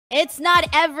It's not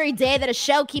every day that a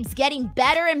show keeps getting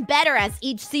better and better as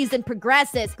each season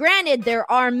progresses. Granted,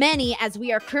 there are many, as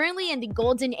we are currently in the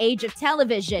golden age of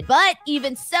television. But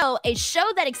even so, a show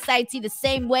that excites you the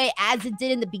same way as it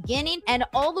did in the beginning and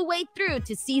all the way through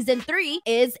to season 3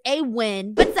 is a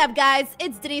win. What's up, guys?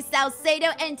 It's Denise Salcedo,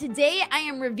 and today I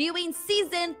am reviewing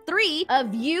season 3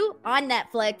 of You on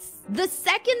Netflix. The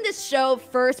second this show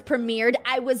first premiered,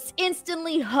 I was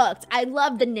instantly hooked. I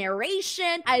loved the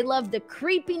narration, I loved the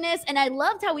creepiness, and I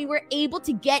loved how we were able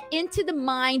to get into the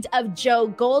mind of Joe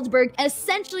Goldberg,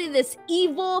 essentially this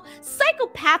evil,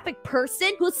 psychopathic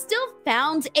person who still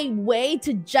found a way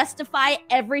to justify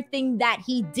everything that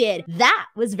he did. That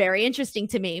was very interesting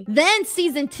to me. Then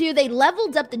season 2, they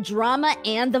leveled up the drama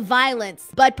and the violence,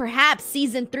 but perhaps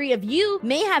season 3 of You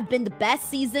may have been the best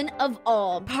season of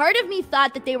all. Part of me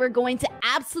thought that they were going to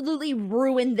absolutely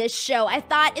ruin this show. I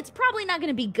thought it's probably not going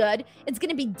to be good. It's going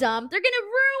to be dumb. They're going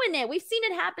to ruin it. We've seen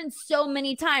it happen so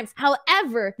many times.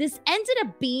 However, this ended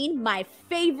up being my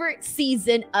favorite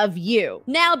season of You.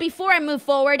 Now, before I move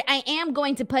forward, I am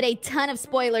going to put a ton of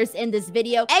spoilers in this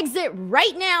video. Exit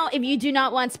right now if you do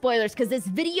not want spoilers, because this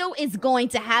video is going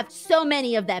to have so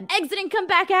many of them. Exit and come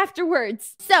back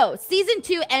afterwards. So, season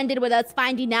 2 ended with us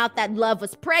finding out that Love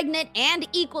was pregnant and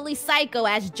equally psycho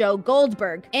as Joe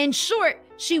Goldberg. In short,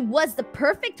 she was the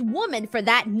perfect woman for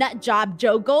that nut job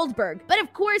Joe Goldberg. But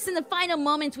of course, in the final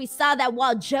moments, we saw that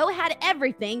while Joe had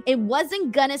everything, it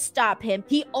wasn't gonna stop him.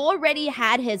 He already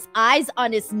had his eyes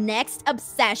on his next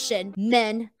obsession.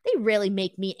 Men, they really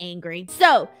make me angry.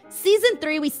 So, season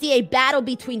 3, we see a battle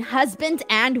between husband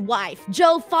and wife.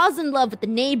 Joe falls in love with the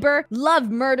neighbor. Love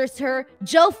murders her.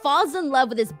 Joe falls in love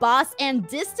with his boss and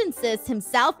distances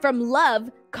himself from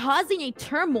Love, causing a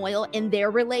turmoil in their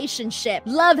relationship.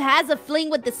 Love has a fling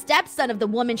with the stepson of the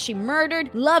woman she murdered.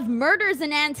 Love murders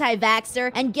an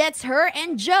anti-vaxxer and gets her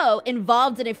and Joe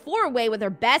involved in a four-way with her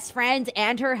best friend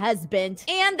and her husband.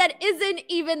 And that isn't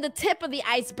even the tip of the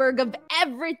iceberg of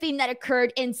everything that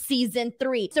occurred in season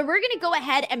 3. So we're gonna go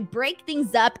ahead and break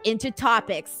things up into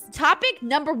topics. Topic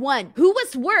number 1, who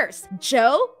was worse,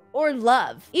 Joe or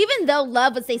Love? Even though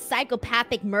Love was a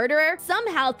psychopathic murderer,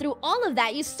 somehow through all of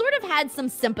that, you sort of had some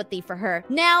sympathy for her.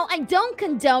 Now, I don't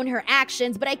condone her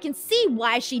actions, but I can see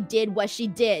why she did what she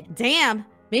did. Damn.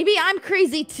 Maybe I'm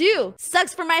crazy too.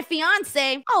 Sucks for my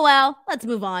fiance. Oh well, let's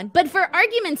move on. But for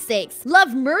argument's sakes,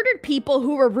 Love murdered people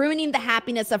who were ruining the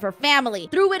happiness of her family.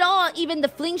 Through it all, even the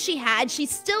fling she had, she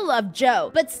still loved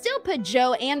Joe, but still put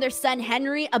Joe and their son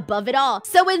Henry above it all.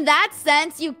 So in that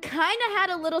sense, you kind of had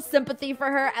a little sympathy for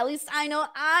her. At least I know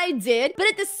I did. But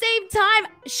at the same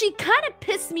time, she kind of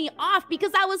pissed me off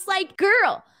because I was like,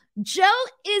 girl, Joe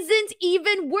isn't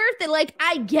even worth it. Like,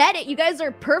 I get it. You guys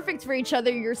are perfect for each other.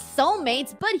 You're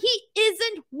soulmates, but he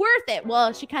isn't worth it.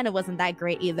 Well, she kind of wasn't that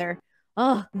great either.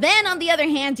 Oh, then on the other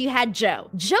hand, you had Joe.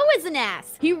 Joe is an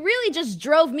ass. He really just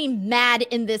drove me mad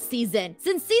in this season.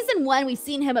 Since season 1, we've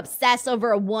seen him obsess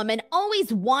over a woman,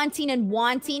 always wanting and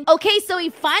wanting. Okay, so he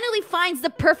finally finds the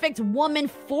perfect woman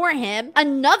for him.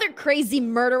 Another crazy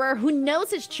murderer who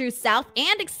knows his true self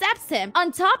and accepts him.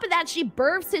 On top of that, she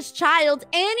births his child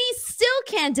and he still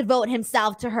can't devote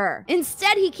himself to her.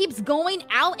 Instead, he keeps going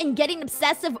out and getting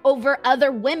obsessive over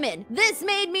other women. This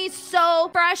made me so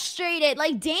frustrated.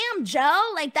 Like, damn, Joe.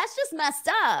 Like, that's just messed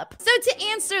up. So to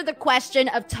answer the question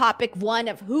of topic 1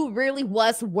 of who really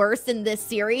was worse in this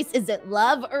series, is it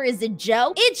Love or is it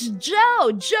Joe? It's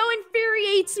Joe. Joe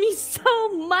infuriates me so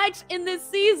much in this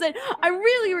season. I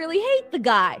really hate the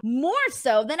guy. More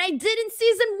so than I did in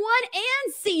season 1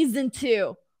 and season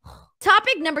 2.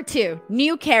 Topic number 2,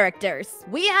 new characters.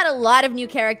 We had a lot of new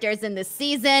characters in this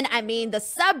season. I mean, the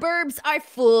suburbs are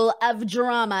full of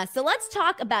drama. So let's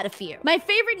talk about a few. My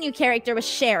favorite new character was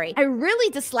Sherry. I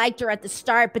really disliked her at the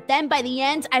start, but then by the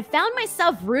end, I found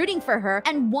myself rooting for her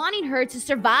and wanting her to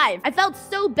survive. I felt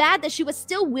so bad that she was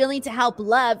still willing to help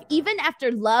Love, even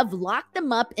after Love locked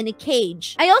them up in a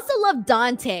cage. I also loved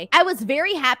Dante. I was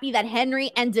very happy that Henry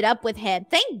ended up with him.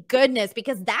 Thank goodness,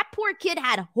 because that poor kid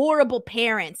had horrible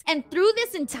parents. And through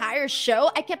this entire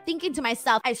show, I kept thinking to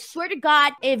myself, I swear to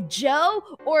God, if Joe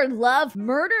or Love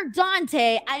murder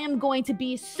Dante, I am going to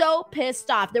be so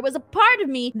pissed off. There was a part of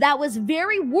me that was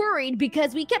very worried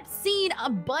because we kept seeing a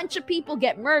bunch of people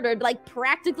get murdered, like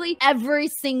practically every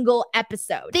single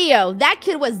episode. Theo, that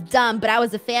kid was dumb, but I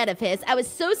was a fan of his. I was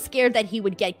so scared that he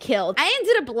would get killed. I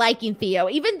ended up liking Theo,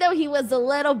 even though he was a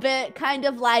little bit kind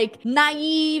of like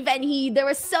naive and there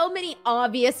were so many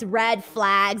obvious red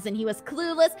flags and he was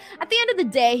clueless. At the end of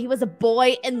the day, he was a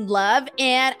boy in love,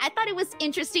 and I thought it was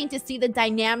interesting to see the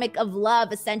dynamic of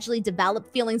love essentially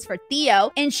develop feelings for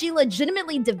Theo, and she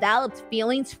legitimately developed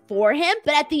feelings for him,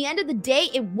 but at the end of the day,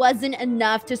 it wasn't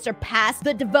enough to surpass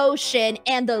the devotion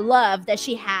and the love that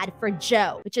she had for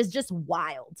Joe, which is just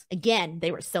wild. Again,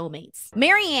 they were soulmates.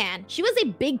 Marianne, she was a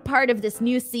big part of this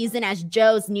new season as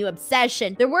Joe's new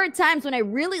obsession. There were times when I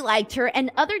really liked her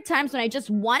and other times when I just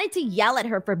wanted to yell at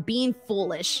her for being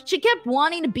foolish. She kept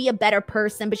wanting to be a better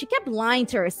person, but she kept lying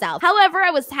to herself. However, I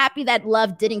was happy that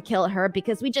love didn't kill her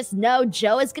because we just know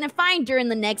Joe is gonna find her in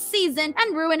the next season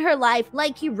and ruin her life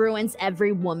like he ruins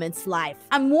every woman's life.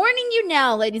 I'm warning you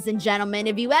now, ladies and gentlemen,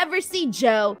 if you ever see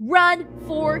Joe, run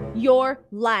for your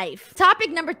life.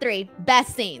 Topic number 3,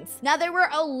 best scenes. Now, there were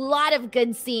a lot of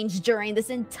good scenes during this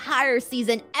entire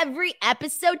season. Every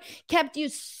episode kept you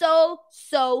so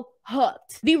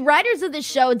hooked. The writers of the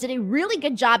show did a really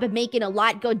good job of making a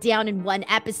lot go down in one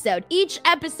episode. Each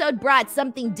episode brought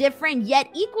something different yet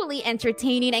equally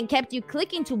entertaining and kept you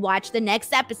clicking to watch the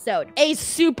next episode. A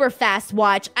super fast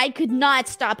watch. I could not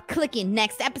stop clicking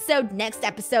next episode, next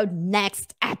episode,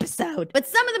 next episode. But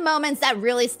some of the moments that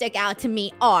really stick out to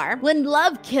me are when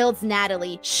Love kills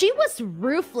Natalie. She was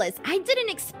ruthless. I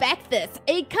didn't expect this.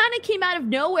 It kind of came out of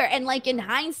nowhere, and like in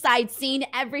hindsight, seeing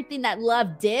everything that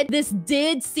Love did, this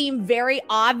did seem very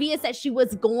obvious that she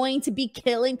was going to be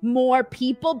killing more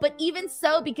people, but even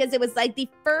so, because it was like the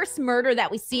first murder that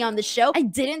we see on the show, I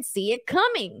didn't see it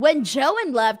coming. When Joe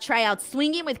and Love try out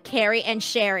swinging with Carrie and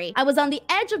Sherry, I was on the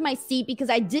edge of my seat because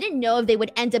I didn't know if they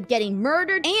would end up getting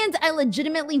murdered, and I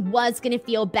legitimately was gonna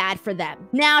feel bad for them.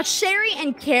 Now, Sherry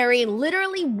and Carrie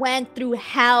literally went through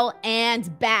hell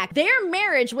and back. Their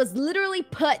marriage was literally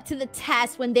put to the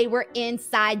test when they were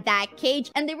inside that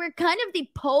cage, and they were kind of the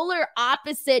polar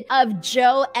opposite of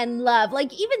Joe and Love.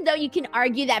 Like, even though you can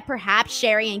argue that perhaps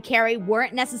Sherry and Carrie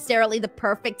weren't necessarily the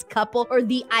perfect couple or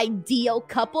the ideal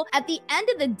couple, at the end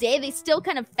of the day, they still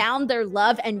kind of found their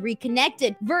love and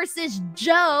reconnected. Versus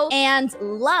Joe and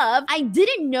Love, I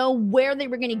didn't know where they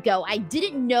were gonna go. I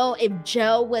didn't know if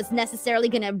Joe was necessarily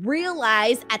gonna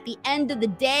realize at the end of the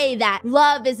day that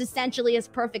Love is essentially his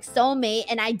perfect soulmate,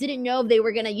 and I didn't know if they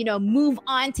were gonna, you know, move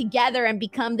on together and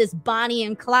become this Bonnie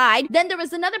and Clyde. Then there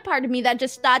was another part of me that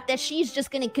just thought that she's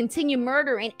just gonna continue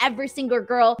murdering every single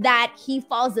girl that he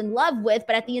falls in love with,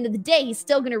 but at the end of the day, he's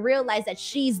still gonna realize that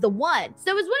she's the one.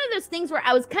 So it was one of those things where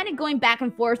I was kind of going back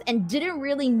and forth and didn't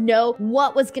really know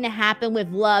what was gonna happen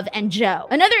with Love and Joe.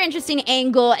 Another interesting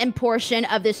angle and portion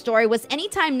of this story was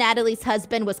anytime Natalie's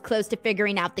husband was close to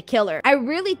figuring out the killer. I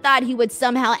really thought he would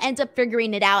somehow end up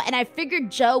figuring it out, and I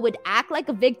figured Joe would act like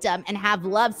a victim and have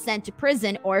Love sent to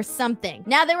prison or something.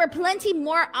 Now, there were plenty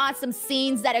more awesome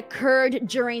scenes that occurred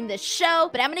during the show,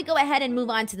 but I'm gonna go ahead and move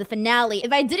on to the finale.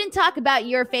 If I didn't talk about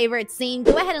your favorite scene,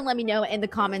 go ahead and let me know in the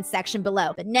comments section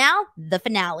below. But now, the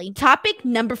finale. Topic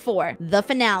number 4, the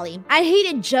finale. I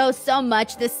hated Joe so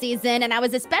much this season, and I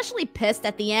was especially pissed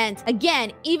at the end.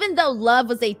 Again, even though Love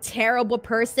was a terrible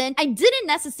person, I didn't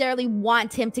necessarily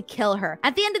want him to kill her.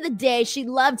 At the end of the day, she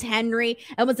loved Henry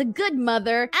and was a good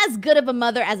mother, as good of a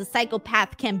mother as a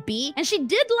psychopath can be, and she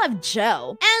did love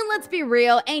Joe. And let's be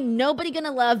real, ain't nobody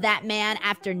gonna love that man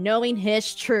after knowing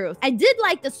his truth. I did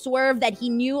like the swerve that he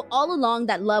knew all along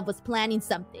that Love was planning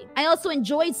something. I also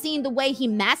enjoyed seeing the way he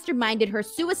masterminded her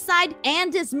suicide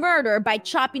and his murder by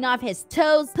chopping off his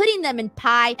toes, putting them in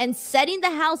pie, and setting the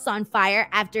house on fire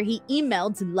after he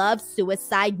emailed Love's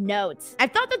suicide notes. I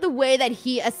thought that the way that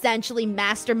he essentially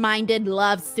masterminded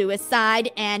Love's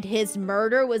suicide and his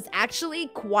murder was actually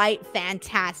quite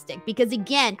fantastic, because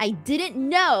again, I didn't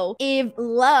know if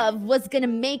Love was gonna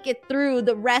make it through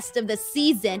the rest of the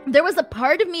season. There was a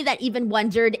part of me that even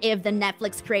wondered if the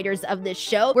Netflix creators of this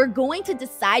show were going to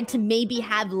decide to maybe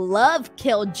have Love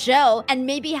kill Joe and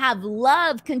maybe have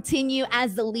Love continue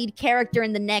as the lead character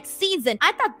in the next season.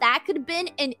 I thought that could have been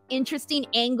an interesting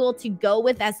angle to go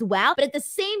with as well, but at the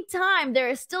same time, there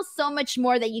is still so much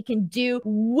more that you can do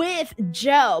with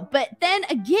Joe. But then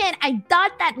again, I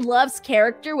thought that Love's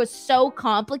character was so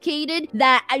complicated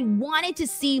that I wanted to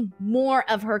see more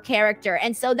of her character,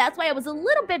 and so that's why I was a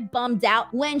little bit bummed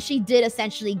out when she did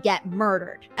essentially get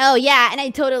murdered. Oh yeah, and I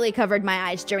totally covered my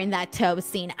eyes during that toe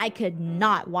scene. I could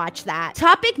not watch that.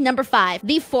 Topic number 5,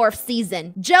 the 4th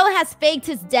season. Joe has faked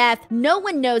his death. No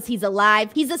one knows he's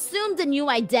alive. He's assumed a new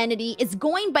identity, is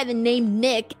going by the name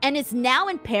Nick, and is now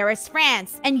in Paris,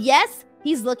 France. And yes,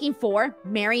 he's looking for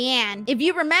Marianne. If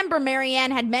you remember,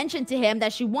 Marianne had mentioned to him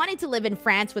that she wanted to live in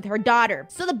France with her daughter.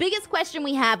 So the biggest question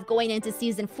we have going into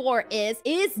season 4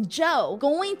 is Joe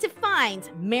going to find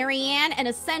Marianne and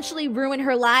essentially ruin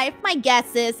her life? My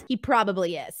guess is he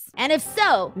probably is. And if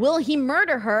so, will he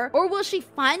murder her, or will she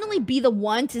finally be the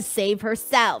one to save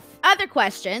herself? Other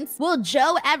questions: will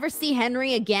Joe ever see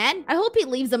Henry again? I hope he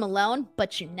leaves him alone,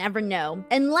 but you never know.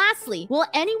 And lastly, will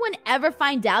anyone ever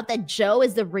find out that Joe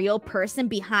is the real person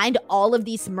behind all of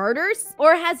these murders?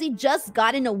 Or has he just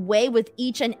gotten away with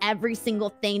each and every single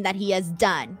thing that he has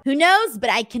done? Who knows,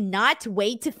 but I cannot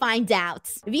wait to find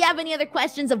out. If you have any other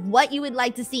questions of what you would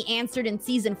like to see answered in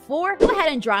Season 4, go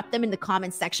ahead and drop them in the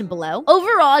comments section below.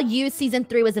 Overall, Season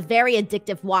 3 was a very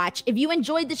addictive watch. If you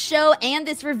enjoyed the show and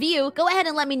this review, go ahead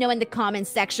and let me know in the comments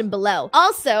section below.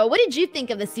 Also, what did you think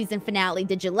of the season finale?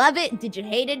 Did you love it? Did you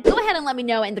hate it? Go ahead and let me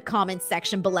know in the comments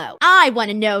section below. I want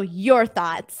to know your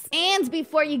thoughts. And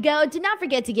before you go, do not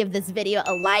forget to give this video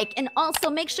a like, and also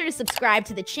make sure to subscribe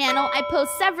to the channel. I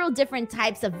post several different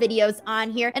types of videos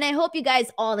on here, and I hope you guys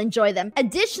all enjoy them.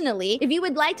 Additionally, if you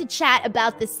would like to chat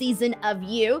about the season of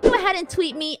You, go ahead and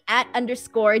tweet me at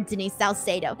 _Denise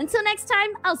Salcedo. Until next time,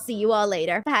 I'll see you all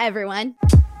later. Bye, everyone.